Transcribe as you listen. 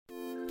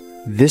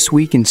This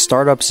Week in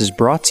Startups is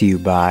brought to you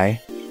by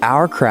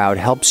Our Crowd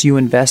helps you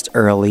invest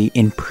early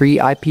in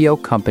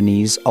pre-IPO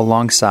companies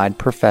alongside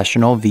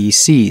professional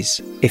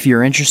VCs. If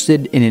you're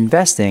interested in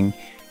investing,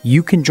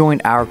 you can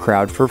join Our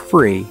Crowd for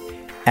free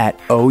at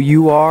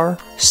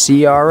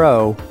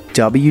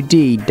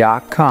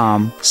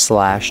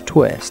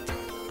OurCrowd.com/twist.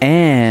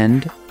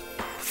 And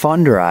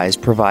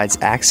Fundrise provides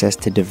access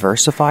to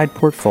diversified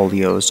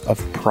portfolios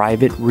of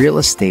private real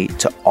estate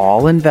to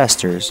all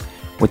investors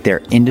with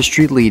their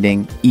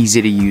industry-leading,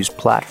 easy-to-use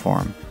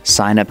platform.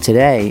 Sign up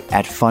today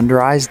at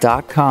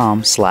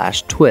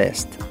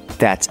fundrise.com/twist.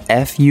 That's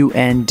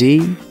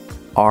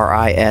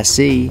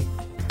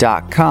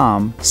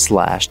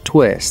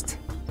FUNDRISE.com/twist.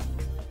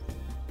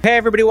 Hey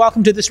everybody,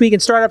 welcome to This Week in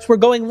Startups. We're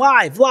going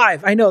live.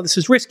 I know this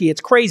is risky,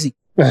 it's crazy,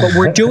 but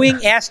we're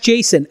doing Ask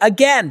Jason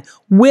again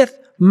with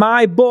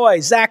my boy,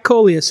 Zach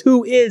Coelius,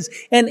 who is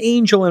an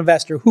angel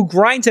investor who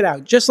grinds it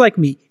out just like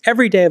me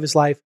every day of his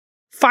life,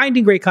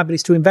 finding great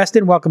companies to invest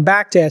in. Welcome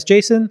back to Ask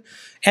Jason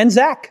and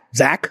Zach.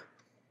 Zach,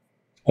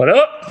 what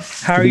up?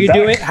 How are you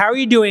doing? How are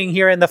you doing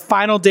here in the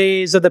final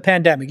days of the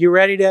pandemic? You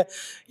ready to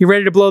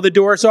blow the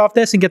doors off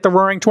this and get the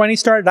Roaring 20s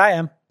started? I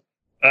am.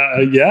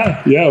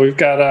 Yeah. We've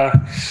got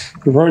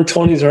the Roaring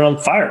 20s are on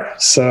fire.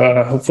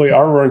 So hopefully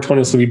our Roaring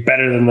 20s will be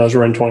better than those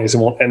Roaring 20s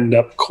and won't end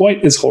up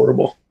quite as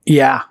horrible.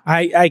 Yeah,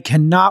 I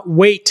cannot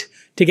wait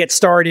to get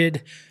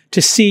started,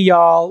 to see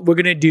y'all. We're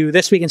going to do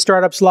This Week in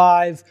Startups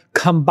Live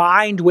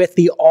combined with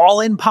the All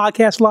In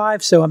Podcast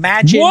Live. So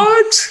imagine.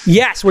 What?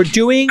 Yes, we're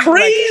doing.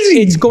 Crazy.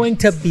 It's going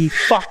to be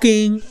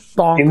fucking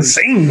bonkers.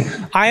 Insane.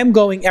 I am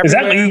going everywhere. Is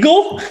that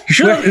legal?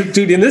 Sure.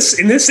 Dude, in this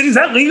city, is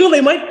that legal?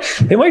 They might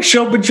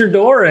show up at your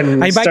door and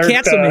might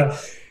cancel me.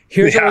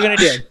 Here's what we're going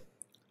to do.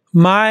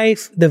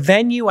 The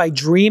venue I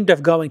dreamed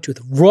of going to,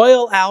 the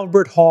Royal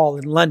Albert Hall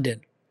in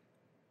London.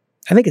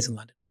 I think it's in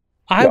London.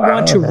 I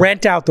want to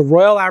rent out the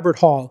Royal Albert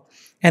Hall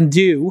and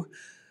do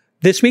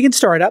This Week in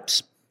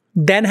Startups,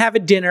 then have a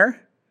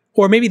dinner,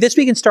 or maybe This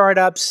Week in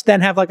Startups,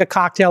 then have like a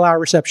cocktail hour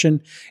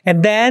reception,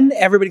 and then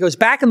everybody goes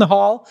back in the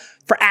hall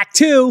for Act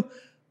 2,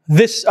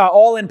 this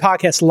All In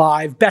Podcast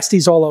Live,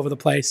 besties all over the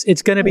place.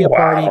 It's going to be a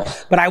party,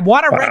 but I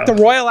want to rent the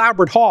Royal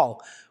Albert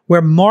Hall,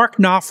 where Mark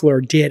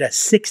Knopfler did a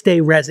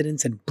 6-day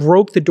residence and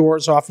broke the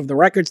doors off of the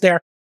records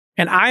there.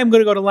 And I am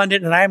going to go to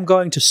London and I am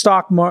going to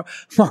stalk Mark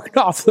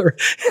Knopfler.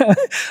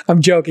 I'm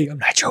joking. I'm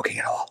not joking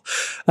at all.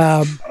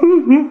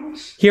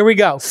 Here we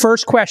go.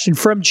 First question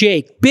from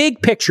Jake.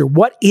 Big picture.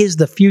 What is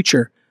the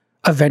future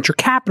of venture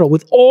capital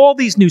with all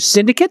these new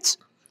syndicates,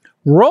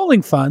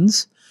 rolling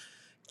funds,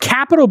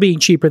 capital being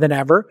cheaper than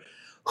ever?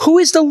 Who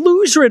is the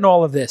loser in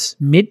all of this?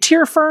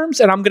 Mid-tier firms?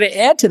 And I'm going to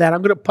add to that.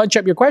 I'm going to punch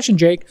up your question,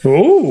 Jake.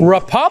 Ooh.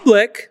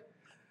 Republic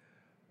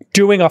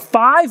doing a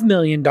 $5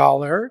 million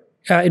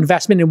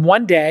investment in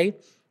one day.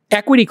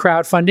 Equity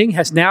crowdfunding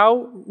has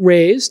now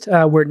raised,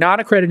 where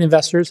non-accredited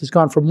investors has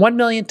gone from 1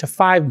 million to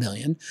 5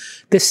 million.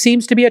 This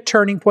seems to be a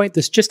turning point.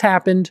 This just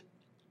happened.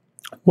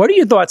 What are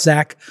your thoughts,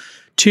 Zach,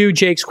 to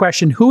Jake's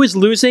question? Who is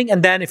losing?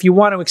 And then if you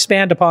want to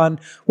expand upon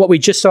what we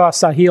just saw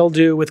Sahil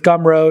do with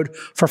Gumroad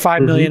for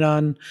 5 million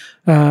on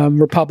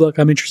Republic,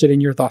 I'm interested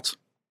in your thoughts.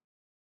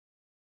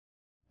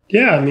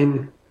 Yeah, I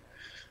mean,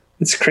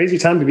 it's a crazy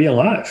time to be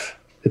alive.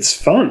 It's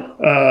fun.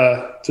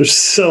 There's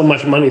so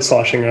much money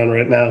sloshing around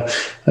right now.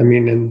 I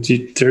mean, and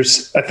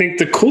I think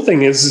the cool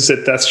thing is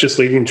that that's just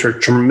leading to a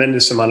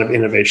tremendous amount of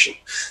innovation.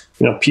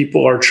 You know,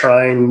 people are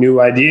trying new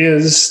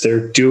ideas,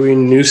 they're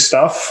doing new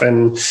stuff,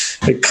 and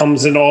it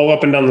comes in all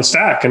up and down the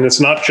stack. And it's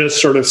not just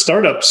sort of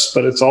startups,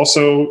 but it's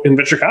also in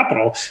venture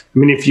capital. I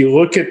mean, if you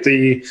look at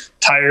the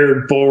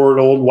tired, bored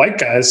old white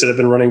guys that have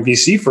been running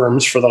VC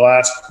firms for the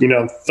last,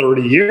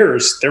 30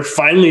 years, they're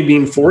finally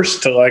being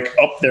forced to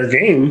up their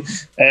game,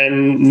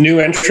 and new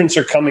entrants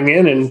are coming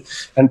in and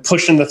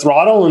pushing the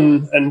throttle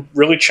and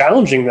really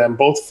challenging them,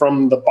 both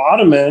from the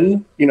bottom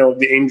end,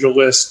 the angel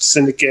list,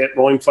 syndicate,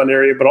 rolling fund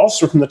area, but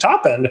also from the top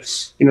end.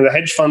 The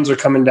hedge funds are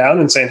coming down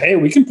and saying, hey,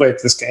 we can play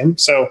at this game.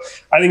 So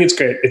I think it's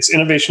great.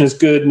 Innovation is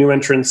good, new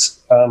entrants.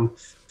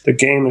 The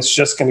game is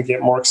just going to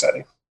get more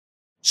exciting.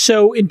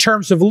 So in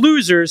terms of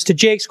losers, to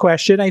Jake's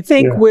question, I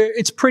think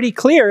it's pretty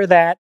clear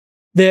that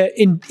the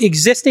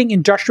existing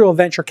industrial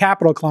venture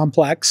capital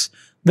complex,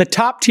 the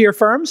top tier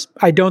firms,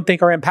 I don't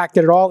think are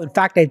impacted at all. In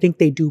fact, I think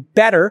they do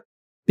better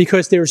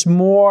because there's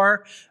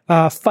more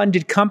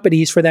funded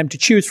companies for them to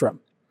choose from.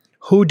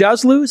 Who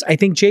does lose? I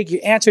think, Jake, you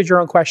answered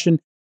your own question.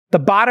 The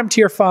bottom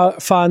tier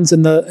funds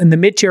and the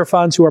mid tier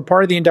funds who are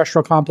part of the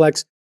industrial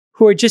complex,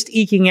 who are just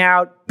eking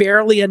out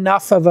barely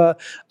enough of a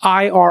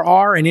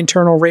IRR, an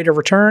internal rate of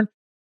return,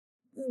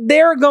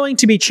 they're going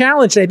to be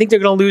challenged. I think they're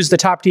going to lose the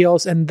top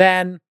deals. And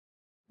then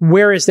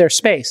where is their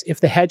space? If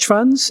the hedge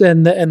funds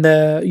and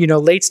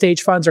the late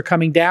stage funds are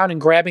coming down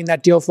and grabbing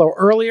that deal flow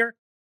earlier,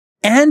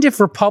 and if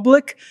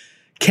Republic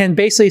can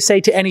basically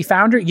say to any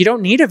founder, you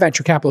don't need a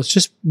venture capitalist,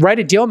 just write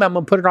a deal memo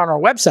and put it on our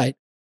website.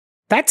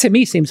 That to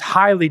me seems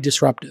highly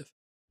disruptive.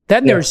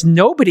 Then there's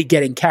nobody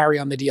getting carry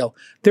on the deal.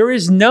 There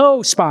is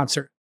no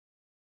sponsor.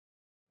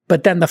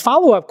 But then the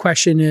follow-up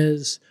question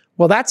is,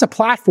 well, that's a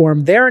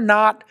platform. They're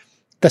not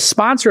the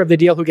sponsor of the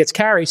deal who gets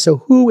carry. So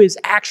who is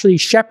actually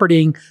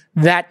shepherding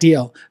that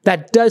deal?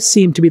 That does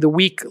seem to be the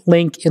weak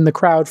link in the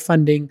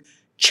crowdfunding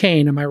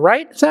chain. Am I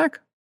right, Zach?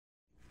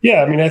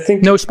 Yeah, I mean, I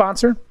think no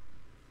sponsor.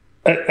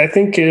 I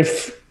think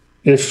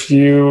if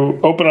you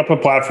open up a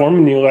platform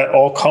and you let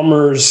all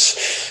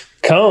comers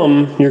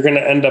come, you're going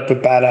to end up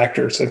with bad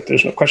actors.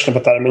 There's no question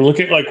about that. I mean,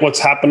 look at like what's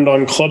happened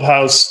on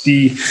Clubhouse,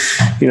 the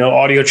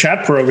audio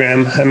chat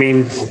program. I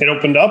mean, it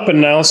opened up and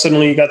now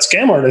suddenly you got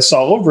scam artists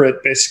all over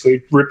it,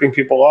 basically ripping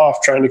people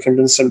off, trying to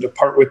convince them to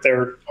part with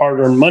their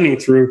hard-earned money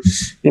through,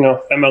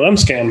 MLM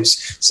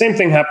scams. Same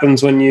thing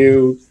happens when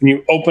you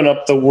open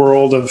up the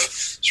world of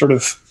sort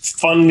of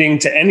funding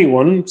to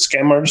anyone.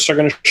 Scam artists are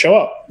going to show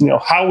up.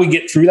 How we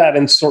get through that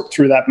and sort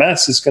through that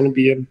mess is going to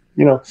be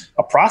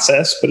a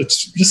process, but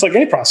it's just like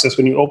any process.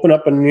 When you open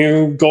up a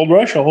new gold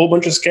rush, a whole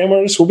bunch of scam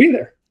artists will be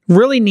there.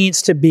 Really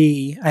needs to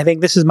be, I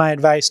think this is my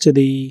advice to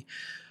the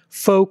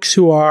folks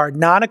who are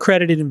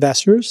non-accredited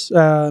investors,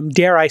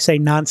 dare I say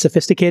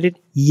non-sophisticated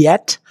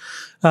yet.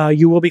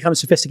 You will become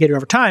sophisticated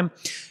over time.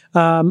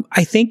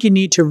 I think you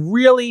need to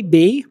really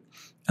be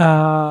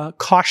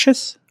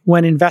cautious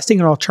when investing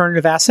in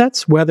alternative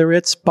assets, whether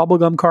it's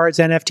bubblegum cards,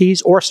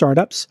 NFTs, or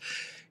startups.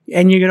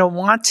 And you're going to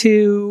want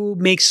to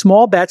make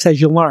small bets as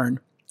you learn.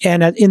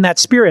 And in that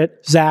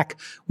spirit, Zach,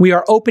 we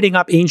are opening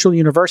up Angel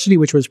University,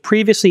 which was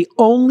previously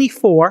only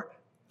for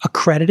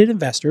accredited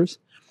investors.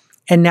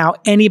 And now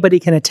anybody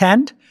can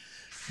attend.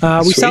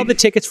 We sell the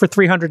tickets for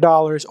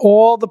 $300.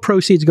 All the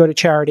proceeds go to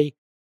charity.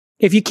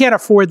 If you can't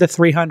afford the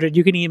 $300,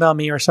 you can email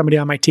me or somebody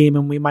on my team,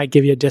 and we might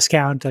give you a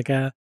discount, like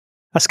a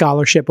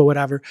scholarship or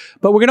whatever.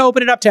 But we're going to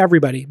open it up to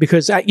everybody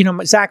because,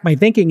 Zach, my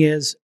thinking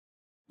is,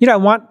 I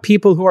want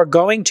people who are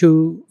going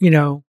to,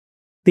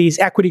 these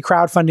equity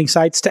crowdfunding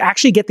sites to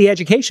actually get the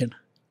education.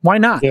 Why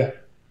not? Yeah,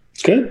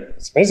 it's good.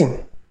 It's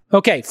amazing.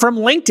 Okay, from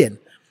LinkedIn.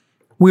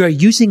 We are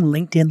using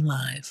LinkedIn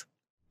Live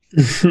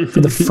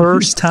for the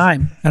first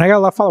time. And I got a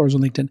lot of followers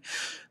on LinkedIn.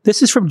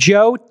 This is from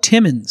Joe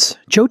Timmons.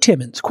 Joe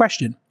Timmons,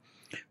 question.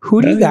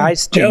 Who do you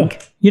guys think?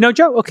 Joe. You know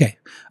Joe? Okay,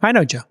 I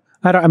know Joe.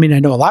 I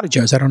know a lot of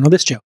Joes. I don't know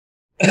this Joe.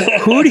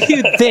 Who do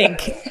you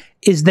think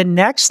is the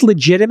next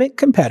legitimate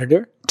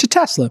competitor to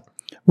Tesla?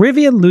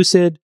 Rivian,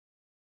 Lucid,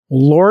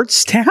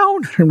 Lordstown,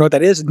 I don't know what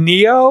that is,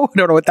 NIO, I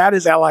don't know what that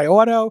is, Ally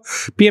Auto,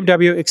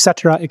 BMW, et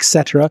cetera, et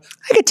cetera.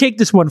 I could take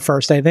this one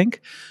first, I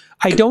think.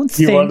 I don't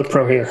think... You are the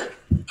pro here.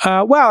 I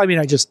own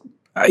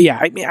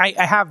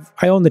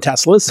the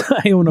Teslas.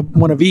 I own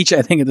one of each,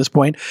 I think, at this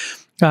point,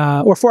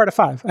 or 4 out of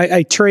 5.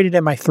 I traded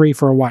in my 3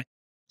 for a while.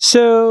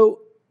 So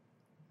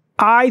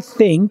I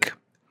think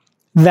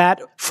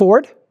that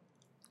Ford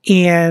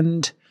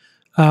and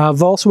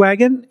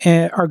Volkswagen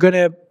are going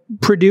to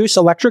produce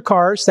electric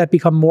cars that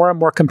become more and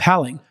more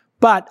compelling.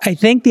 But I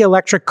think the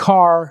electric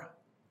car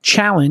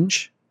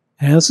challenge,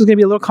 and this is going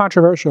to be a little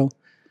controversial,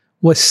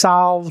 was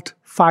solved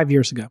 5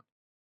 years ago.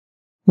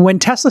 When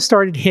Tesla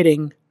started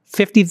hitting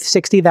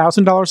 $50,000,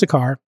 $60,000 a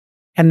car,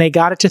 and they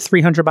got it to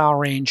 300-mile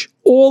range,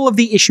 all of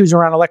the issues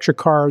around electric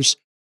cars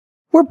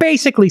were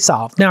basically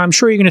solved. Now, I'm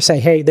sure you're going to say,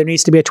 hey, there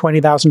needs to be a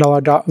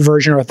 $20,000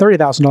 version or a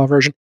 $30,000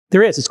 version.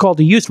 There is. It's called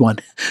a used one.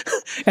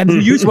 And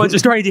the used ones are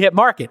starting to hit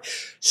market.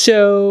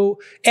 So,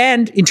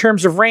 and in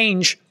terms of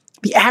range,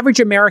 the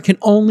average American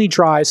only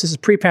drives, this is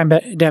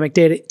pre-pandemic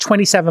data,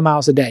 27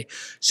 miles a day.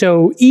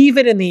 So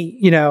even in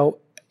the,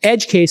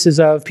 edge cases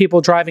of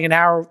people driving an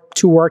hour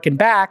to work and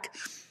back,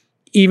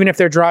 even if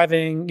they're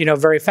driving,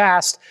 very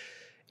fast,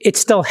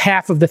 it's still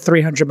half of the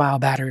 300-mile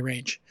battery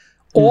range.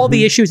 All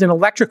the issues in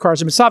electric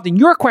cars have been solved. And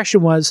your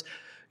question was,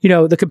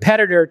 the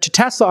competitor to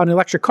Tesla on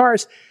electric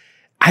cars,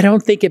 I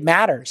don't think it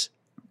matters.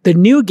 The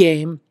new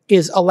game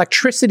is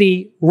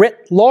electricity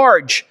writ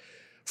large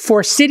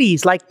for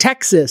cities like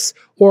Texas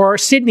or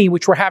Sydney,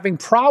 which were having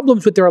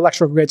problems with their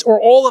electrical grids, or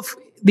all of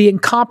the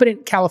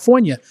incompetent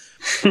California.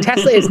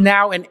 Tesla is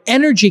now an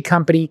energy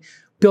company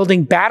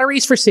building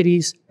batteries for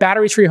cities,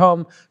 batteries for your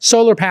home,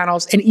 solar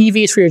panels, and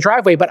EVs for your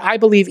driveway. But I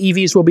believe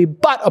EVs will be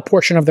but a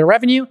portion of their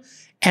revenue,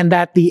 and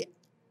that the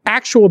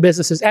actual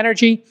business is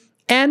energy.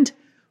 And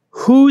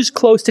who's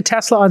close to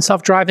Tesla on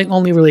self-driving?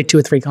 Only really 2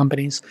 or 3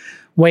 companies.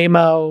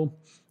 Waymo,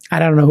 I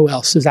don't know who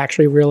else is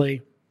actually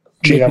really...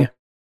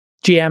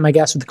 GM, I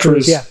guess, with the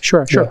Cruise. Yeah,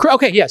 sure. Yeah.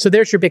 Okay, yeah, so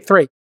there's your big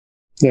 3.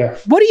 Yeah.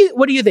 What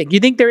do you think? You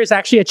think there is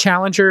actually a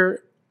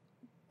challenger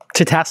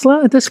to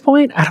Tesla at this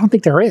point? I don't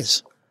think there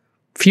is.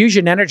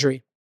 Fusion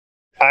Energy.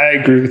 I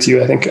agree with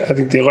you. I think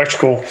the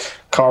electrical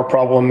car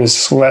problem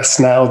is less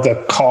now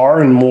the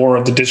car and more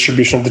of the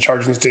distribution of the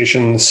charging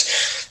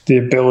stations, the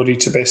ability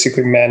to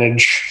basically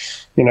manage,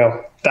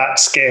 that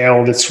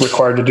scale that's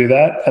required to do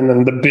that. And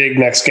then the big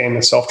next game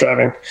is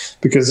self-driving.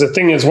 Because the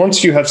thing is,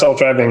 once you have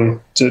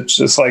self-driving,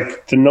 it's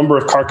like the number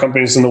of car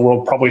companies in the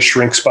world probably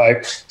shrinks by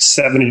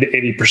 70 to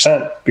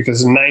 80%,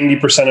 because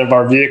 90% of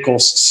our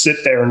vehicles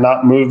sit there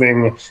not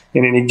moving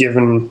in any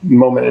given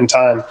moment in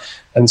time.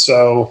 And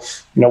so,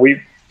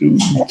 you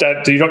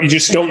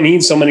just don't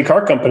need so many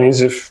car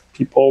companies if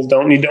People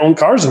don't need to own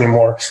cars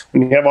anymore.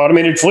 When you have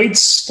automated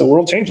fleets, the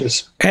world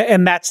changes.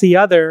 And that's the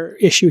other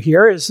issue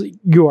here is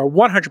you are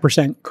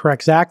 100%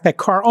 correct, Zach, that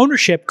car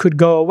ownership could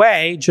go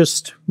away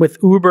just with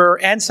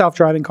Uber and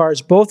self-driving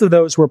cars. Both of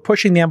those were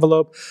pushing the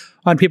envelope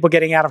on people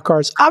getting out of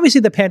cars.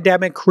 Obviously, the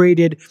pandemic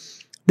created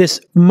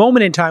this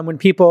moment in time when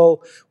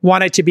people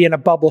wanted to be in a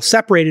bubble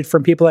separated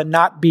from people and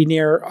not be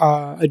near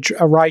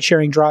a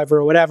ride-sharing driver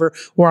or whatever,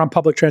 or on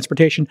public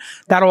transportation.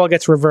 That all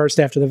gets reversed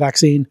after the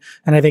vaccine,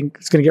 and I think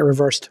it's going to get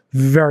reversed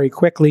very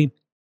quickly.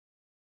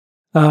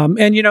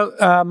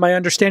 My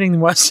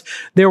understanding was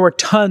there were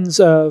tons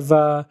of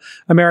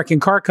American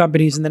car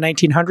companies in the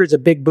 1900s, a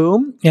big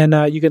boom. And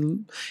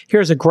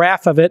here's a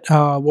graph of it.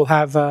 We'll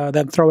have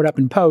them throw it up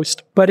in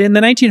post. But in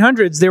the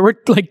 1900s, there were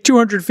like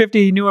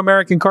 250 new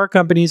American car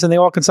companies, and they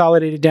all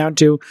consolidated down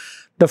to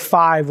the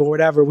 5 or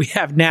whatever we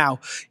have now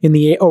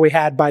we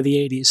had by the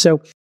 80s.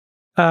 So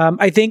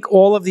I think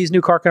all of these new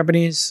car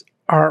companies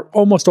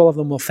almost all of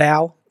them will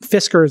fail.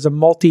 Fisker is a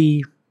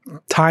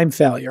multi-time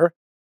failure.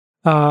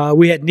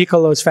 We had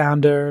Nikolo's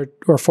founder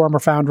or former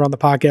founder on the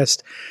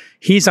podcast.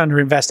 He's under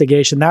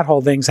investigation. That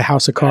whole thing's a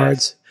house of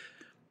cards.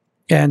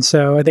 And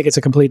so I think it's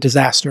a complete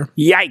disaster.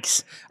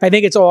 Yikes. I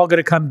think it's all going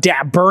to come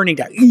down, burning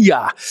down.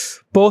 Yeah.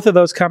 Both of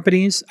those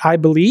companies, I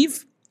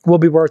believe, will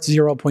be worth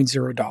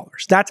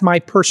 $0.0. That's my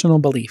personal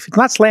belief. It's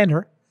not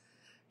slander.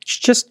 It's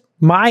just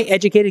my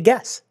educated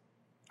guess.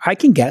 I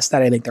can guess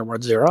that I think they're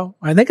worth 0.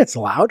 I think it's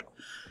allowed.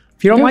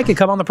 If you don't like it,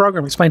 come on the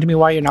program. Explain to me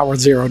why you're not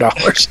worth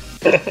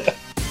 $0.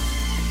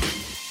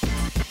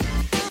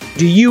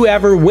 Do you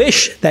ever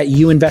wish that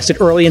you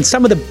invested early in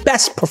some of the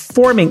best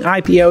performing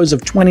IPOs of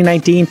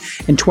 2019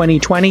 and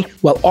 2020?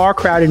 Well, Our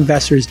Crowd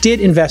investors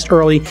did invest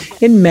early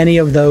in many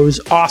of those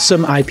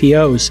awesome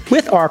IPOs.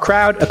 With Our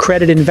Crowd,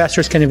 accredited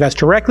investors can invest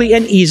directly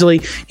and easily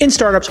in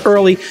startups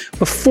early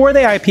before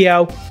they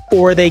IPO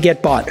or they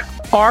get bought.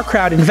 Our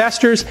Crowd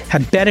investors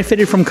have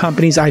benefited from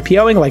companies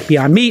IPOing like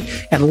Beyond Meat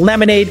and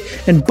Lemonade,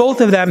 and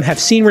both of them have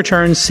seen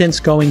returns since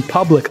going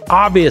public,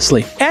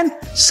 obviously. And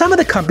some of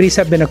the companies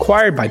have been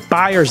acquired by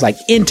buyers like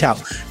Intel,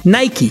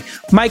 Nike,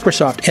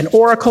 Microsoft, and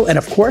Oracle, and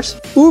of course,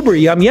 Uber,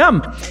 yum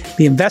yum.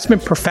 The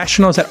investment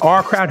professionals at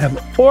Our Crowd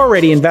have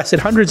already invested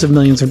hundreds of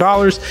millions of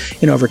dollars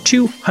in over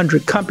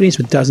 200 companies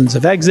with dozens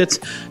of exits.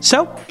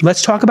 So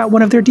let's talk about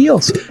one of their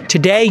deals.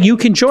 Today, you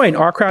can join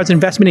Our Crowd's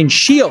investment in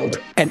Shield,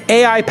 an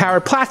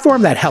AI-powered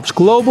platform that helps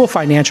global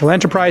financial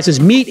enterprises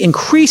meet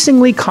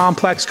increasingly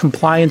complex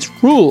compliance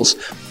rules.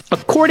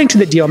 According to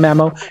the deal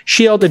memo,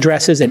 Shield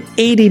addresses an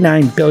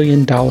 $89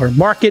 billion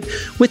market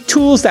with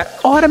tools that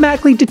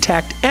automatically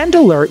detect and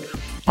alert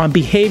on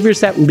behaviors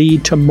that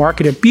lead to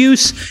market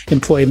abuse,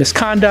 employee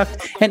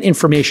misconduct, and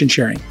information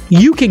sharing.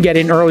 You can get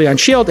in early on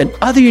Shield and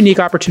other unique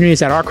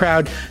opportunities at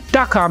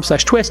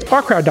ourcrowd.com/twist,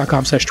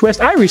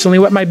 ourcrowd.com/twist. I recently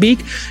wet my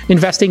beak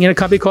investing in a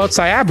company called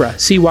Cyabra,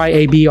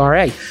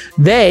 Cyabra.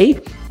 They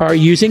are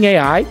using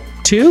AI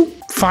to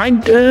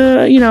find,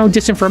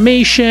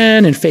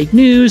 disinformation and fake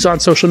news on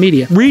social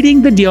media.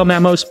 Reading the deal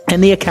memos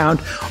and the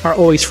account are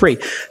always free.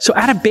 So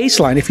at a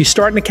baseline, if you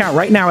start an account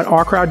right now at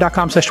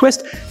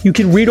ourcrowd.com/twist, you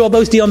can read all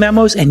those deal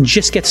memos and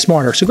just get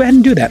smarter. So go ahead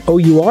and do that.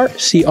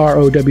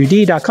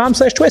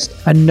 ourcrowd.com/twist.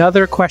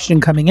 Another question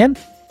coming in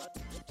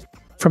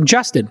from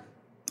Justin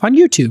on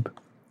YouTube.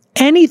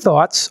 Any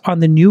thoughts on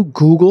the new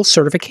Google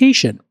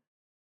certification?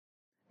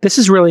 This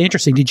is really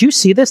interesting. Did you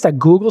see this? That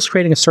Google's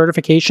creating a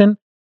certification?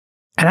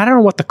 And I don't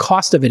know what the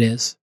cost of it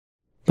is,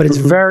 but it's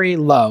very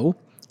low.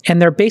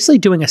 And they're basically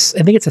doing I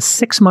think it's a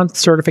 6-month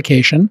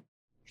certification.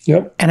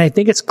 Yep. And I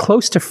think it's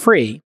close to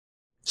free.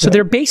 So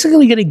they're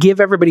basically going to give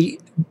everybody,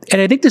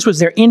 and I think this was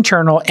their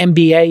internal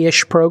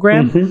MBA-ish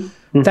program,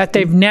 that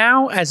they've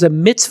now, as a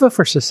mitzvah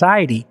for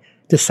society,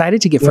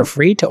 decided to give for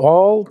free to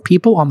all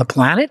people on the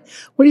planet.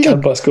 What do you think?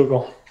 God bless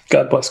Google.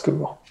 God bless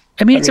Google.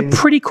 I mean, it's a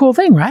pretty cool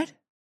thing, right?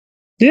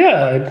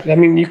 Yeah, I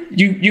mean,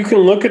 you can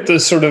look at the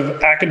sort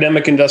of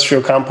academic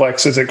industrial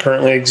complex as it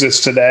currently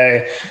exists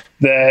today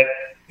that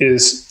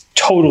is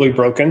totally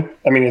broken.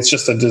 I mean, it's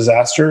just a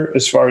disaster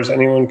as far as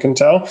anyone can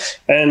tell.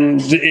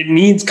 And it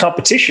needs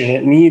competition.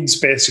 It needs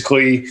to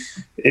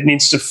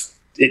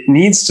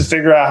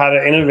figure out how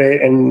to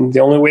innovate. And the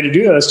only way to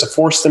do that is to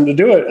force them to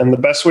do it. And the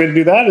best way to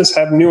do that is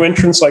have new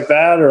entrants like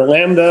that or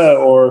Lambda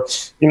or,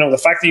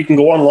 the fact that you can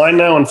go online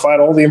now and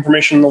find all the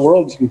information in the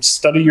world. You can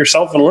study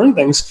yourself and learn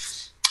things.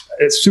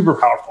 It's super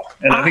powerful,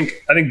 and I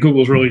think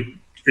Google's really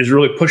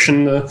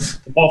pushing the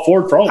ball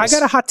forward for all of us. I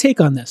got a hot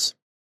take on this.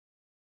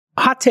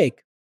 Hot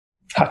take.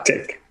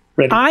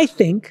 Ready. I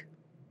think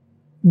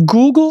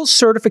Google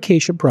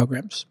certification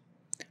programs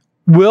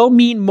will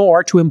mean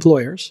more to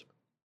employers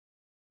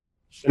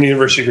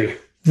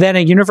than a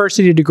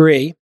university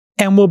degree,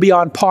 and will be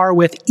on par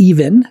with,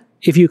 even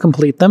if you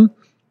complete them,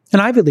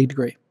 an Ivy League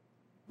degree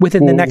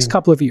within the next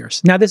couple of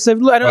years. Now, I know it's a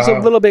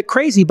little bit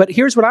crazy, but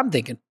here's what I'm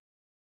thinking.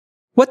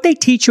 What they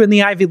teach you in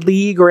the Ivy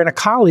League or in a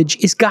college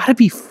is got to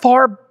be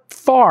far,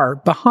 far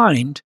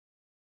behind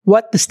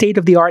what the state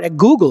of the art at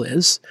Google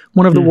is,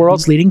 one of the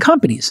world's leading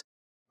companies.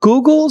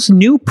 Google's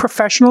new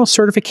professional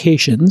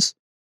certifications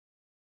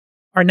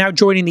are now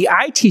joining the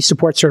IT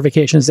support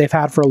certifications they've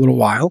had for a little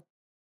while.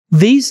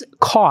 These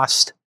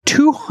cost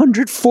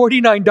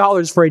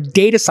 $249 for a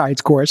data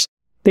science course.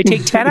 They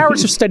take 10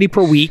 hours of study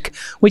per week,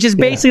 which is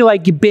basically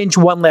like you binge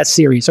one less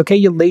series. Okay,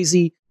 you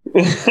lazy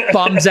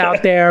bums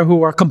out there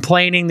who are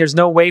complaining there's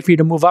no way for you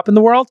to move up in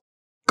the world.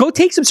 Go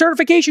take some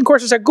certification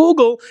courses at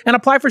Google and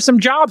apply for some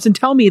jobs and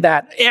tell me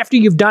that after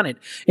you've done it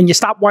and you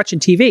stop watching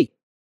TV.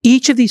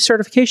 Each of these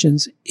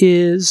certifications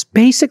is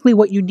basically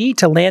what you need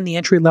to land the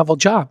entry-level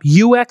job.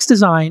 UX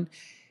design,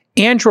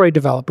 Android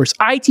developers,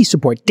 IT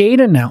support,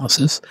 data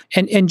analysis.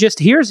 And just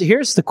here's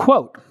the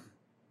quote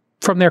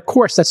from their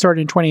course that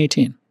started in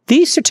 2018.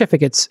 These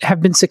certificates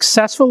have been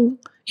successful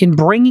in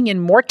bringing in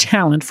more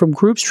talent from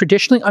groups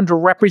traditionally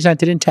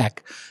underrepresented in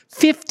tech.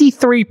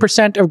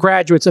 53% of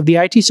graduates of the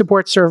IT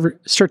support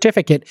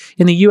certificate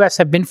in the US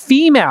have been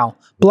female,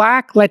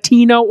 Black,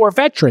 Latino, or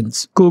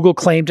veterans, Google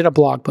claimed in a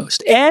blog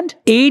post. And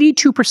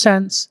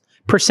 82%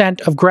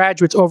 of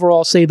graduates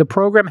overall say the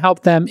program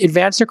helped them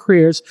advance their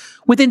careers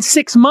within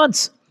 6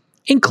 months,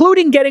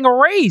 including getting a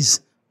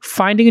raise,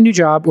 finding a new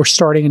job, or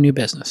starting a new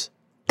business.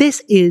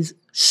 This is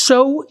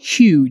so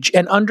huge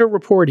and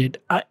underreported.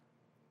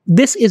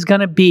 This is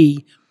going to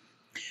be,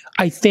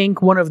 I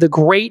think, one of the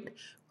great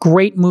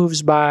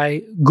moves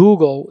by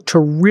Google to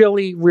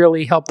really,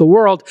 really help the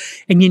world.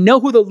 And you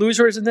know who the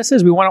loser is in this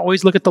is? We want to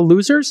always look at the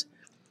losers.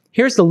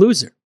 Here's the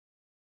loser.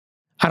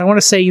 I don't want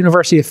to say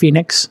University of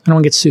Phoenix. I don't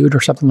want to get sued or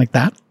something like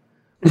that.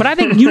 But I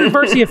think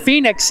University of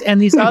Phoenix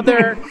and these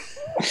other,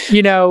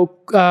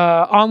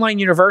 online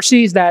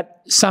universities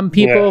that some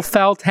people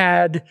felt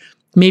had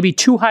maybe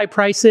too high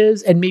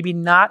prices and maybe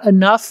not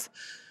enough.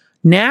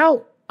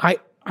 Now,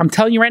 I'm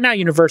telling you right now,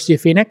 University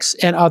of Phoenix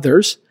and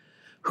others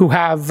who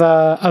have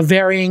a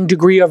varying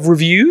degree of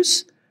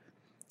reviews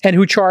and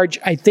who charge,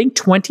 I think,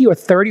 20 or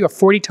 30 or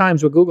 40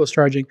 times what Google's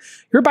charging,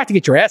 you're about to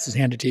get your asses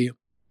handed to you.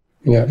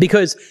 Yeah.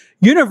 Because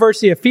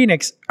University of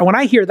Phoenix, when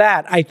I hear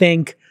that, I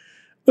think,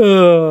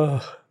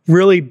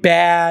 really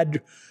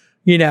bad,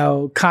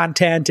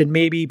 content, and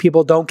maybe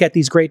people don't get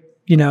these great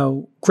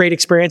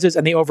experiences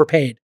and they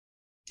overpaid.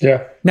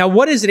 Yeah. Now,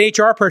 what is an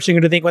HR person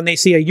going to think when they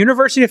see a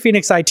University of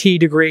Phoenix IT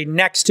degree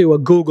next to a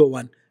Google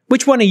one?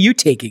 Which one are you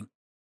taking?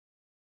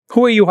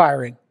 Who are you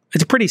hiring?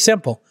 It's pretty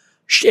simple.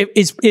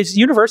 Is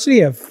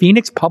University of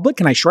Phoenix public?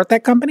 Can I short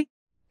that company?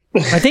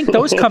 I think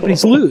those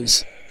companies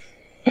lose.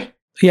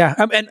 Yeah.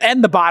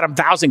 And the bottom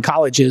 1,000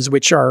 colleges,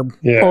 which are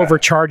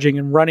overcharging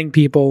and running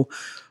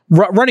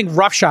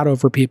roughshod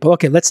over people.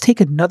 Okay, let's take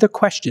another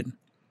question.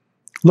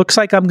 Looks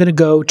like I'm going to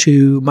go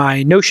to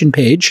my Notion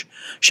page.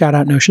 Shout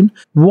out Notion.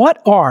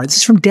 This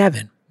is from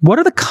Devin. What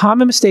are the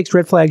common mistakes,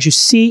 red flags you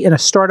see in a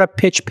startup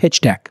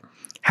pitch deck?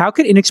 How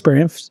could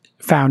inexperienced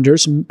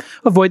founders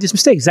avoid these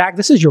mistakes? Zach,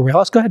 this is your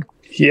wheelhouse. Go ahead.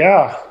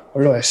 Yeah.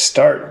 Where do I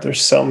start?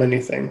 There's so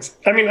many things.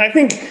 I mean, I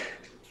think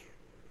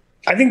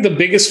the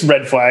biggest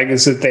red flag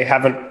is that they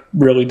haven't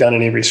really done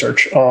any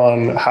research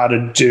on how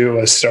to do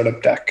a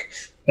startup deck.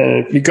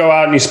 And if you go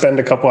out and you spend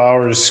a couple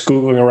hours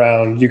Googling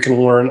around, you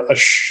can learn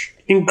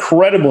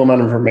incredible amount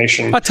of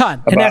information. A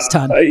ton. An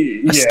S-ton.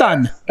 A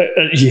stun.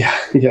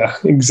 Yeah,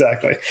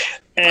 exactly.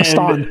 A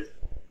stun.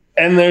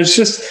 And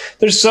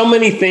there's so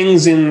many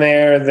things in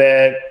there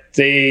that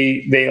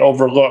they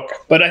overlook.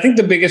 But I think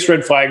the biggest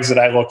red flags that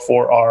I look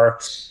for are,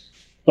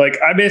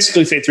 I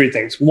basically say three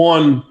things.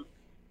 One,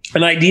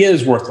 an idea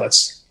is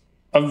worthless.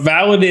 A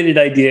validated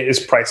idea is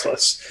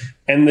priceless.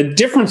 And the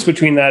difference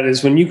between that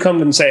is when you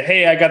come and say,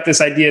 hey, I got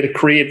this idea to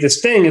create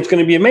this thing, it's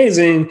going to be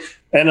amazing.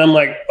 And I'm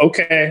like,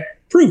 okay,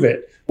 prove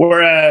it.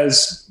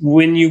 Whereas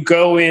when you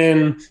go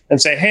in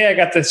and say, hey, I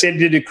got this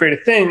idea to create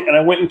a thing, and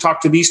I went and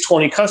talked to these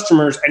 20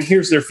 customers, and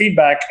here's their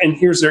feedback, and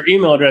here's their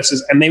email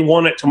addresses, and they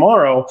want it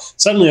tomorrow,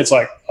 suddenly it's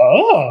like,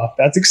 oh,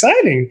 that's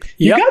exciting.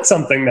 You got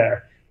something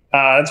there.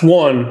 That's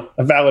one,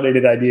 a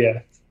validated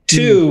idea.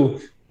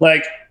 Two,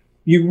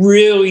 you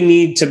really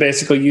need to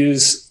basically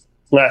use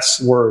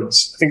less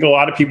words. I think a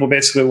lot of people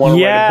basically want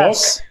to write a book.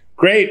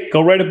 Great,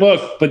 go write a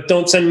book, but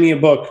don't send me a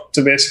book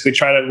to basically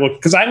try to look.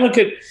 Because I look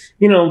at,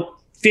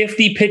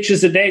 50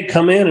 pitches a day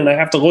come in, and I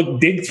have to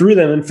dig through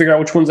them and figure out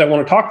which ones I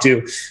want to talk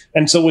to.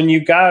 And so when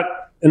you've got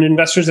an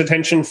investor's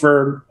attention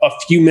for a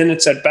few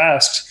minutes at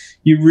best,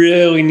 you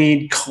really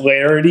need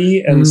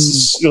clarity, and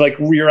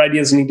your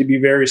ideas need to be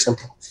very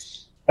simple.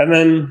 And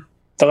then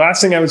the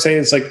last thing I would say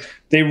is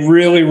they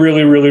really,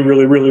 really, really,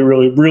 really, really,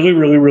 really, really,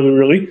 really, really,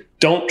 really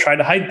don't try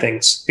to hide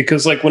things.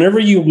 Because whenever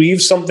you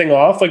leave something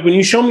off, when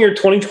you show me your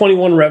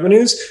 2021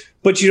 revenues,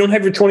 but you don't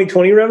have your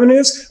 2020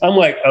 revenues, I'm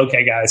like,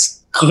 okay,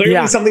 guys,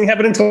 clearly something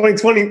happened in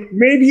 2020.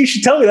 Maybe you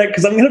should tell me that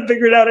because I'm going to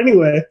figure it out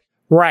anyway.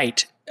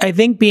 Right. I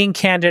think being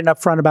candid and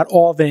upfront about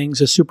all things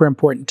is super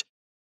important.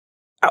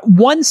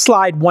 One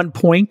slide, one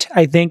point,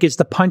 I think, is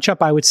the punch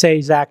up, I would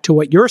say, Zach, to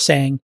what you're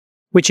saying,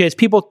 which is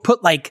people put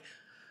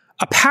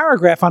a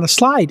paragraph on a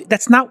slide.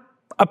 That's not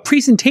a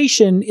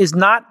presentation, is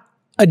not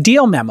a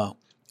deal memo.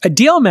 A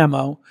deal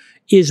memo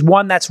is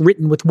one that's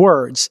written with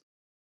words.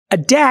 A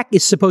deck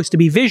is supposed to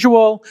be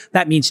visual.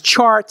 That means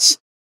charts.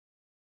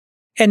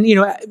 And,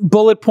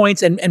 bullet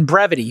points and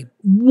brevity.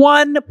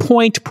 1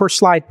 point per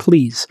slide,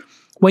 please.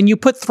 When you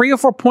put 3 or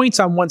 4 points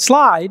on one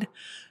slide,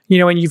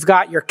 and you've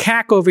got your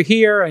CAC over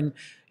here and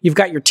you've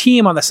got your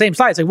team on the same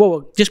slide, it's like,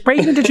 whoa, just break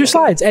it into 2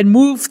 slides and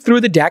move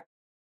through the deck.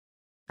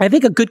 I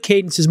think a good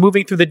cadence is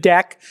moving through the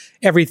deck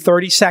every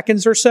 30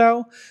 seconds or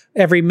so,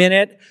 every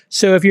minute.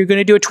 So if you're going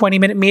to do a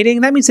 20-minute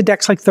meeting, that means the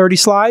deck's like 30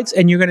 slides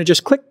and you're going to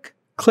just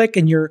click,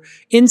 and you're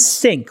in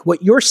sync.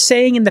 What you're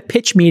saying in the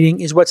pitch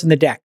meeting is what's in the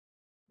deck.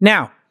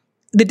 Now,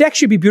 the deck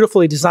should be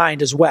beautifully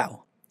designed as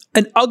well.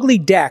 An ugly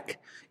deck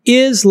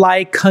is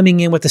like coming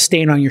in with a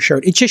stain on your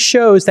shirt. It just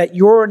shows that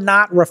you're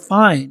not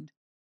refined.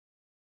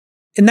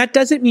 And that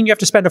doesn't mean you have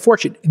to spend a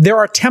fortune. There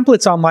are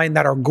templates online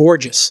that are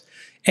gorgeous.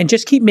 And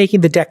just keep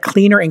making the deck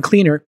cleaner and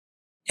cleaner.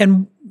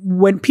 And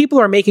when people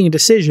are making a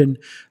decision,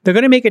 they're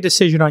going to make a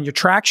decision on your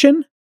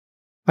traction,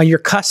 on your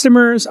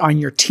customers, on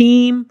your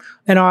team,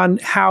 and on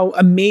how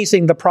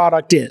amazing the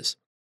product is.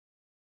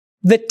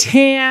 The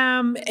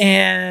TAM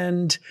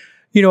and,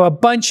 a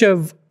bunch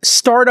of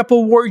startup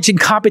awards and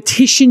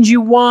competitions you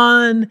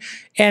won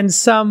and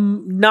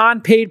some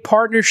non-paid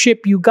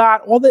partnership you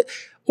got, all the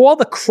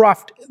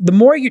cruft, the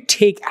more you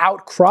take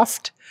out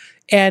cruft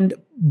and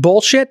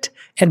bullshit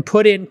and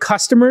put in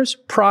customers,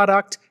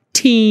 product,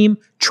 team,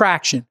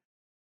 traction.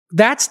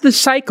 That's the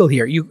cycle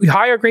here. You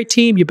hire a great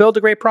team, you build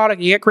a great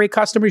product, you get great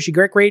customers, you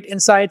get great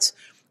insights,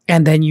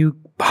 and then you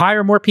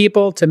hire more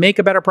people to make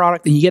a better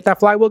product and you get that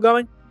flywheel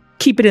going.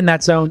 Keep it in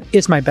that zone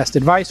is my best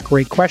advice.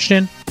 Great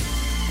question.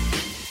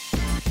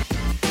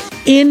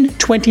 In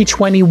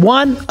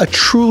 2021, a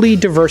truly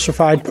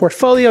diversified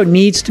portfolio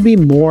needs to be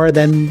more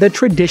than the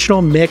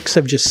traditional mix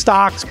of just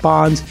stocks,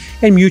 bonds,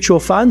 and mutual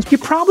funds. You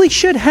probably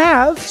should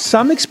have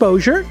some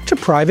exposure to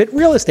private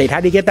real estate. How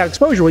do you get that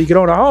exposure? Well, you can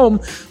own a home,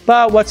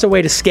 but what's a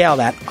way to scale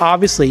that?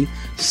 Obviously,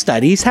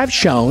 studies have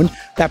shown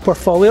that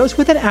portfolios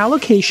with an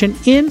allocation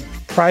in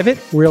private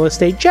real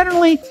estate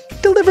generally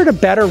delivered a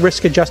better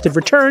risk-adjusted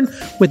return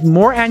with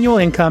more annual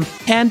income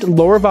and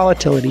lower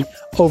volatility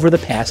over the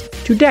past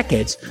 2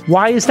 decades.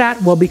 Why is that?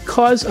 Well,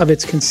 because of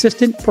its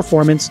consistent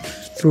performance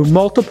through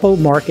multiple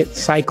market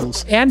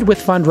cycles. And with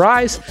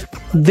Fundrise,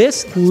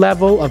 this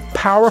level of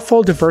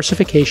powerful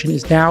diversification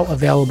is now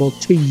available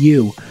to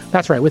you.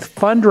 That's right. With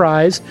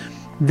Fundrise,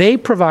 they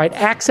provide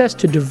access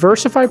to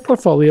diversified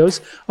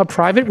portfolios of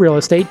private real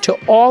estate to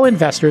all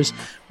investors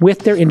with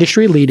their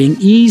industry-leading,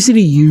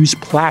 easy-to-use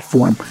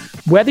platform.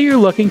 Whether you're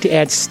looking to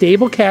add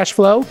stable cash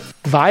flow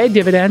via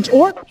dividends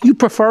or you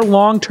prefer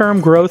long-term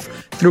growth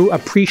through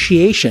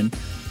appreciation,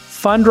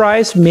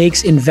 Fundrise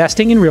makes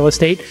investing in real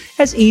estate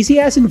as easy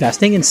as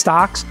investing in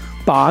stocks,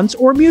 bonds,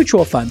 or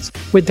mutual funds.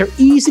 With their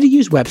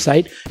easy-to-use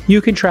website,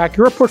 you can track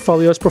your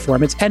portfolio's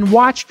performance and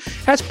watch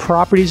as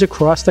properties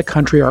across the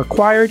country are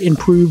acquired,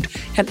 improved,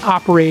 and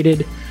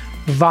operated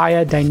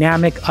via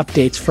dynamic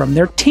updates from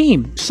their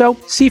team. So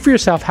see for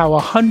yourself how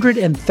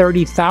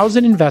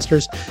 130,000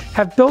 investors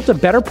have built a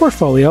better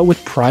portfolio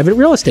with private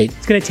real estate.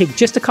 It's going to take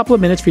just a couple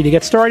of minutes for you to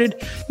get started.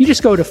 You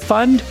just go to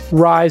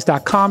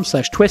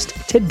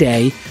fundrise.com/twist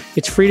today.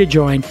 It's free to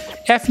join.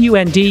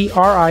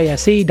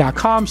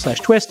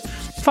 fundrise.com/twist.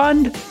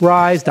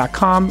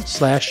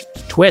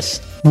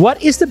 fundrise.com/twist.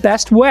 What is the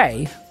best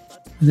way?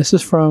 And this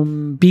is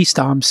from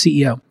Bstom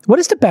CEO. What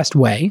is the best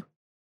way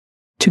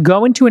to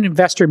go into an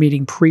investor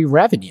meeting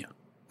pre-revenue?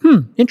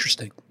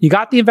 Interesting. You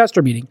got the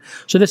investor meeting.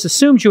 So this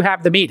assumes you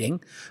have the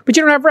meeting, but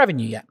you don't have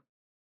revenue yet.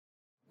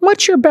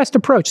 What's your best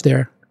approach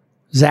there,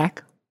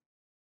 Zach?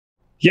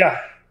 Yeah.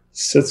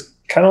 So it's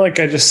kind of like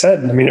I just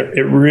said. I mean,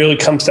 it really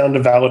comes down to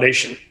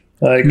validation.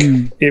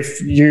 If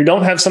you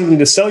don't have something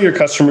to sell your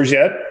customers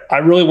yet, I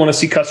really want to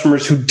see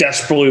customers who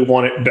desperately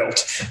want it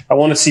built. I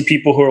want to see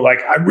people who are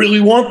like, I really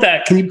want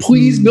that. Can you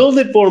please build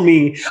it for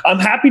me? I'm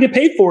happy to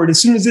pay for it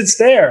as soon as it's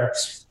there.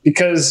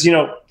 Because,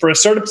 for a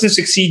startup to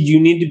succeed, you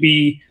need to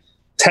be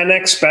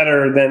 10x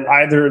better than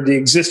either the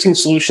existing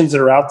solutions that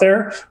are out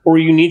there, or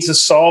you need to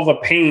solve a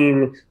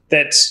pain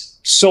that's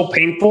so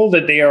painful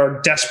that they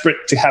are desperate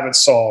to have it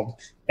solved.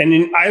 And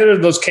in either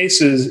of those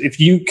cases,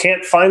 if you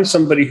can't find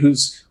somebody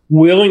who's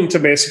willing to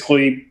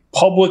basically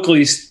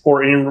publicly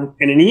or in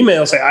an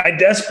email say, I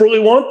desperately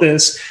want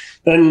this,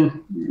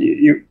 then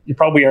you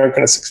probably aren't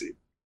going to succeed.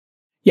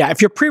 Yeah,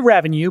 if you're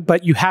pre-revenue,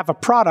 but you have a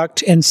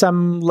product and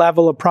some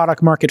level of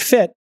product market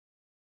fit,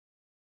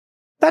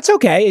 that's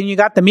okay. And you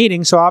got the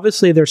meeting. So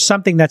obviously there's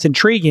something that's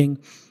intriguing.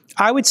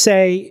 I would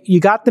say you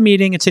got the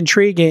meeting. It's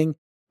intriguing.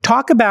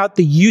 Talk about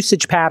the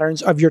usage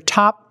patterns of your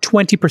top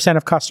 20%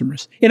 of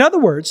customers. In other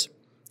words,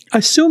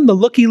 assume the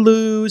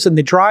looky-loos and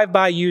the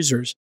drive-by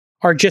users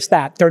are just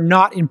that. They're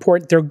not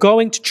important. They're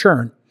going to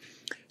churn.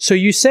 So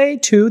you say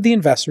to the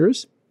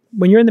investors,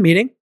 when you're in the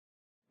meeting,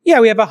 yeah,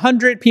 we have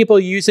 100 people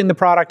using the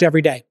product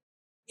every day.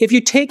 If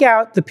you take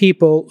out the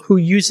people who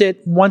use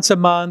it once a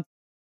month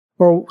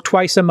or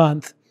twice a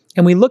month,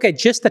 and we look at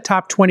just the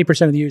top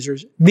 20% of the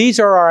users, these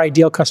are our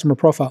ideal customer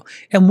profile.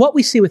 And what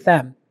we see with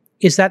them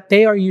is that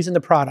they are using the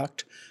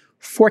product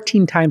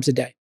 14 times a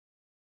day.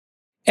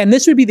 And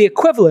this would be the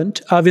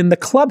equivalent of, in the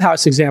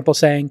Clubhouse example,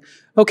 saying,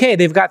 okay,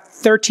 they've got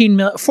 14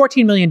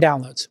 million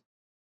downloads.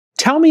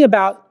 Tell me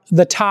about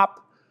the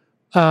top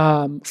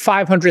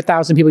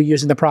 500,000 people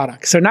using the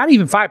product. So not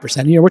even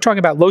 5%. We're talking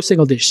about low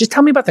single digits. Just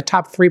tell me about the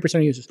top 3%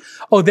 of users.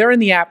 Oh, they're in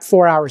the app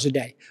 4 hours a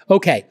day.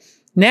 Okay.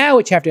 Now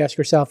what you have to ask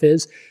yourself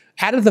is,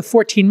 out of the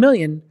 14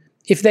 million,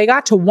 if they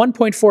got to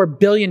 1.4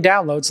 billion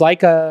downloads,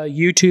 like a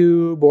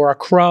YouTube or a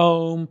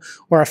Chrome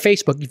or a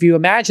Facebook, if you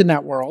imagine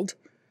that world,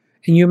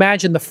 and you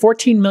imagine the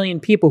 14 million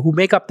people who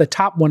make up the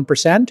top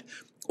 1%,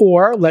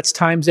 or let's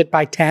times it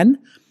by 10,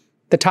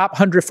 the top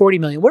 140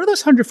 million. What do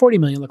those 140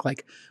 million look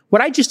like?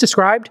 What I just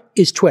described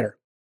is Twitter.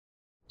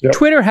 Yep.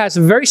 Twitter has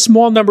a very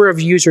small number of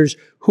users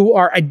who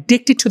are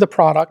addicted to the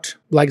product,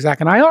 like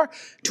Zach and I are,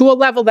 to a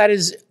level that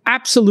is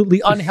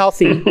absolutely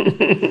unhealthy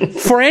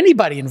for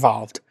anybody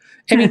involved.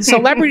 I mean,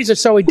 celebrities are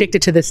so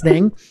addicted to this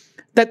thing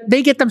that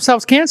they get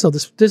themselves canceled.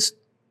 This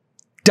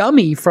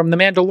dummy from The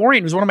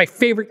Mandalorian, who's one of my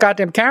favorite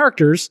goddamn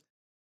characters,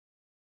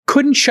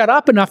 couldn't shut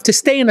up enough to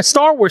stay in a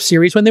Star Wars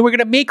series when they were going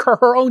to make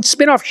her own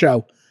spin-off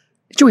show.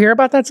 Did you hear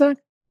about that, Zach?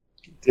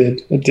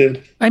 I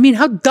did. I mean,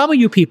 how dumb are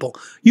you people?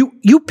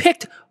 You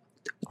picked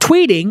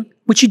tweeting,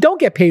 which you don't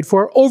get paid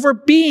for, over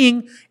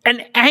being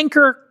an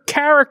anchor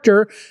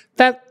character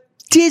that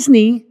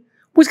Disney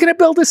was going to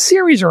build a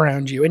series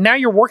around you. And now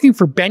you're working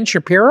for Ben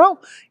Shapiro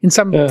in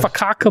some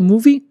Fakaka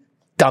movie?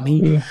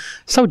 Dummy. Yeah.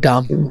 So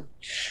dumb.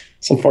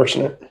 It's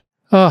unfortunate.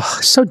 Oh,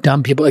 so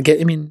dumb people.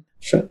 I mean...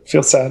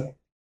 Feel sad.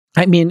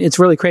 I mean, it's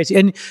really crazy.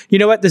 And you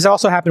know what? This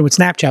also happened with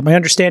Snapchat. My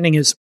understanding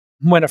is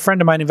when a friend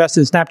of mine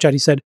invested in Snapchat, he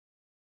said,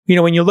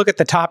 when you look at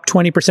the top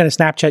 20% of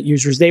Snapchat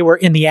users, they were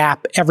in the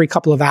app every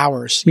couple of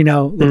hours,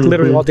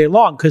 literally all day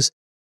long, because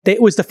it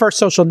was the first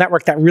social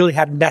network that really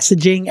had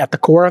messaging at the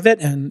core of it,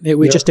 and it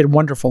just did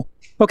wonderful.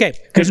 Okay,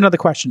 here's another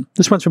question.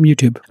 This one's from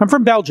YouTube. I'm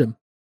from Belgium,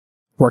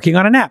 working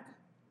on an app.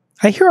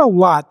 I hear a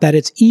lot that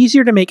it's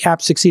easier to make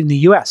apps succeed in the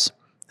US.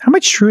 How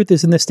much truth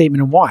is in this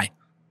statement and why?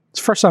 It's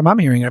the first time I'm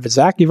hearing of it.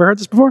 Zach, you ever heard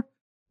this before?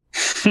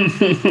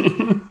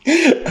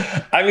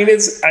 I mean,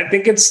 I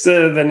think it's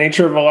the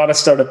nature of a lot of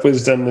startup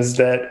wisdom is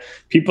that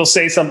people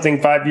say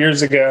something 5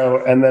 years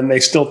ago and then they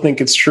still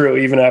think it's true,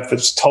 even if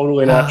it's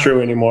totally not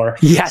true anymore.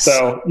 Yes.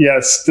 So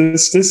yes,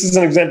 this is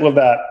an example of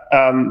that.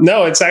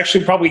 No, it's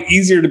actually probably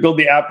easier to build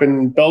the app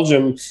in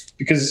Belgium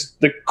because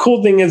the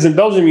cool thing is in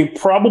Belgium, you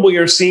probably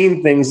are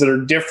seeing things that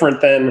are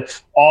different than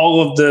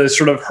all of the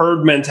sort of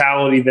herd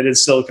mentality that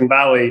is Silicon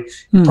Valley.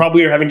 You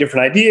probably are having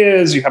different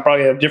ideas. You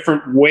probably have a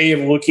different way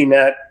of looking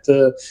at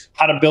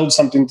how to build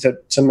something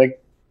to make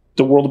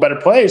the world a better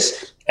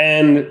place.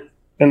 And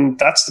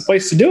that's the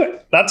place to do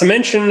it. Not to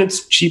mention,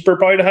 it's cheaper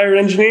probably to hire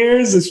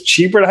engineers. It's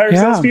cheaper to hire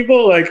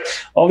salespeople. Like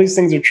all these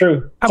things are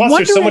true. Plus,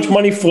 there's so much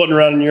money floating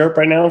around in Europe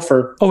right now is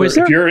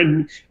there? If you're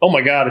in, oh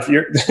my God,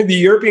 the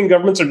European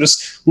governments are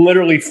just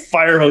literally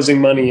fire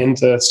hosing money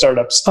into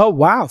startups. Oh,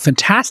 wow.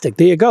 Fantastic.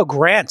 There you go.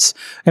 Grants.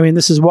 I mean,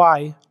 this is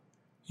why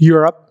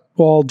Europe,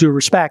 all due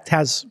respect,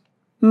 has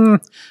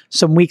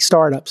some weak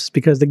startups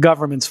because the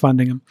government's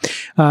funding them.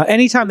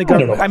 Anytime the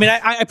government,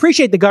 I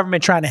appreciate the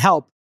government trying to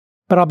help,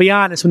 but I'll be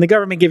honest, when the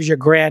government gives you a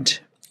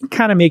grant, it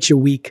kind of makes you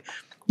weak.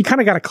 You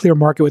kind of got to clear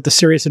market with the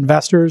serious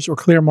investors or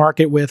clear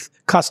market with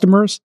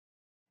customers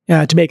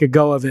to make a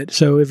go of it.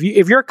 So if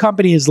your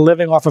company is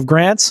living off of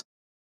grants,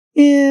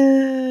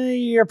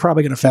 you're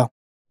probably going to fail.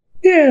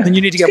 Yeah. And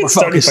you need to get more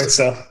focused.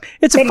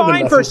 It's a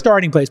fine for a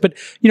starting place, but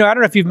I don't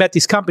know if you've met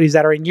these companies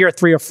that are in year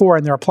 3 or 4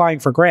 and they're applying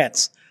for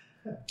grants.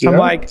 I'm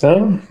like,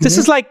 this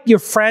is like your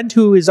friend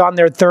who is on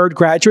their 3rd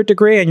graduate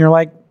degree and you're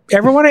like,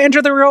 ever want to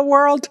enter the real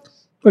world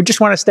or just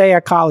want to stay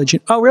at college?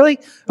 Oh, really?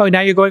 Oh,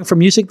 now you're going for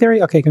music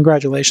theory? Okay,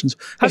 congratulations.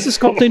 How's the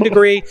sculpting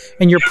degree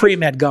and your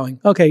pre-med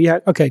going? Okay, yeah,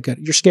 okay, good.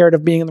 You're scared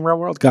of being in the real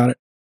world? Got it.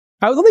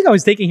 The thing I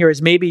was thinking here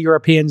is maybe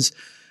Europeans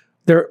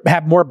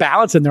have more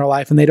balance in their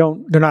life and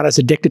they're not as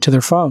addicted to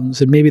their phones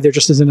and maybe there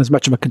just isn't as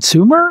much of a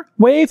consumer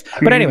wave.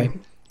 But anyway.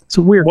 It's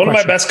a weird One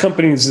question. of my best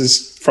companies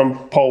is from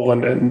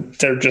Poland, and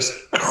they're just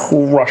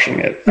crushing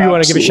it. You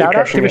want to give a shout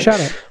out? Give a shout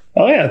out.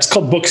 Oh, yeah. It's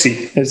called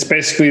Booksy. It's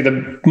basically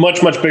the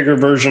much, much bigger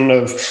version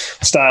of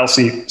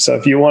StyleSeat. So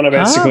if you want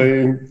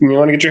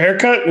to get your hair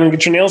cut and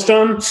get your nails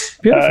done,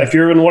 if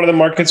you're in one of the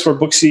markets where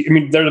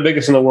Booksy, they're the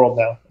biggest in the world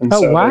now. And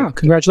wow.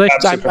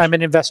 Congratulations. I'm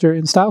an investor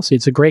in StyleSeat.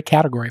 It's a great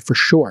category for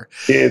sure.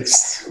 It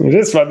is. We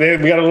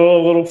got a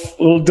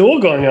little duel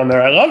going on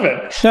there. I love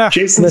it. Yeah,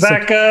 Jason,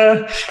 Zach,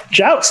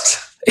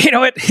 joust. You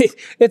know what?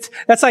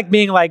 That's like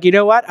being like, you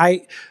know what?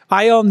 I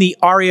own the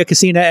Aria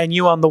Casino and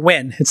you own the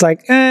Wynn. It's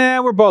like,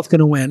 we're both going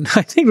to win.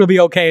 I think it'll be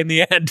okay in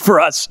the end for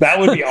us. That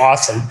would be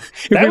awesome.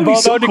 That would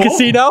both own the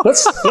casino.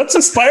 Let's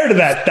aspire to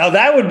that. Now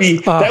that would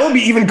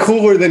be even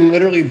cooler than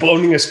literally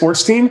owning a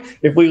sports team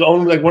if we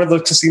own like one of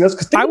those casinos.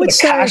 Because think of the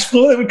cash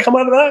flow that would come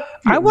out of that.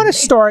 I want to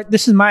start.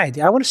 This is my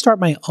idea. I want to start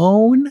my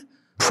own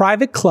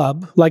private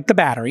club, like the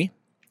Battery.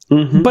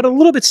 Mm-hmm. But a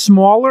little bit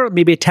smaller,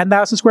 maybe a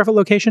 10,000 square foot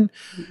location.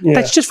 Yeah.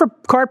 That's just for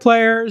card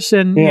players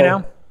and,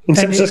 in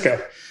San Francisco.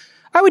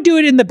 I would do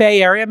it in the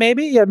Bay Area,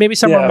 maybe. Yeah, maybe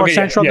somewhere more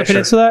central on the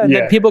peninsula. And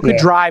then people could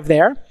drive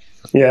there.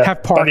 Yeah.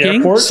 Have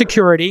parking,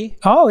 security.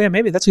 Oh, yeah,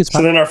 maybe that's a good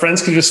spot. So then our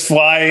friends can just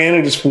fly in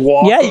and just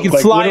walk. Yeah, you can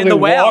fly in the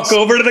whales. Walk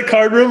over to the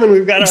card room, and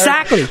we've got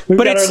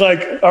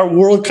our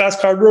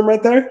world-class card room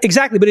right there.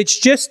 Exactly, but it's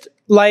just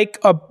like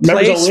a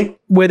place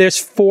where there's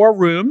 4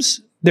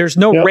 rooms. There's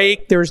no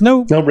rake. There's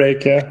no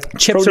break. Yeah,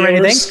 chips or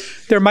anything.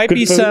 There might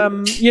be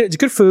some. It's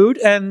good food,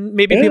 and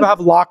maybe people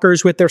have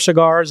lockers with their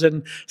cigars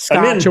and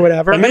scotch or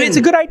whatever. I mean, it's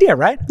a good idea,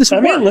 right? This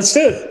will work. Let's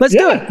do it.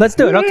 Let's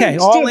do it. Okay,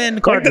 all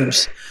in card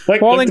rooms.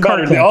 All in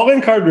card club. All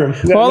in card room.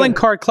 All in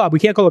card club. We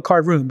can't call it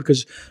card room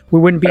because we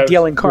wouldn't be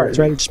dealing cards,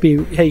 right? It'd just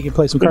be, hey, you can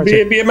play some cards.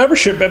 It'd be a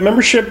membership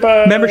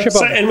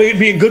site, and we'd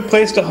be a good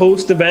place to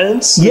host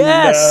events.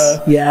 Yes.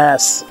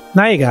 Yes.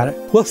 Now you got it.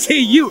 We'll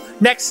see you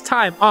next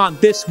time on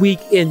This Week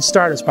in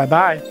Startups.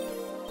 Bye-bye.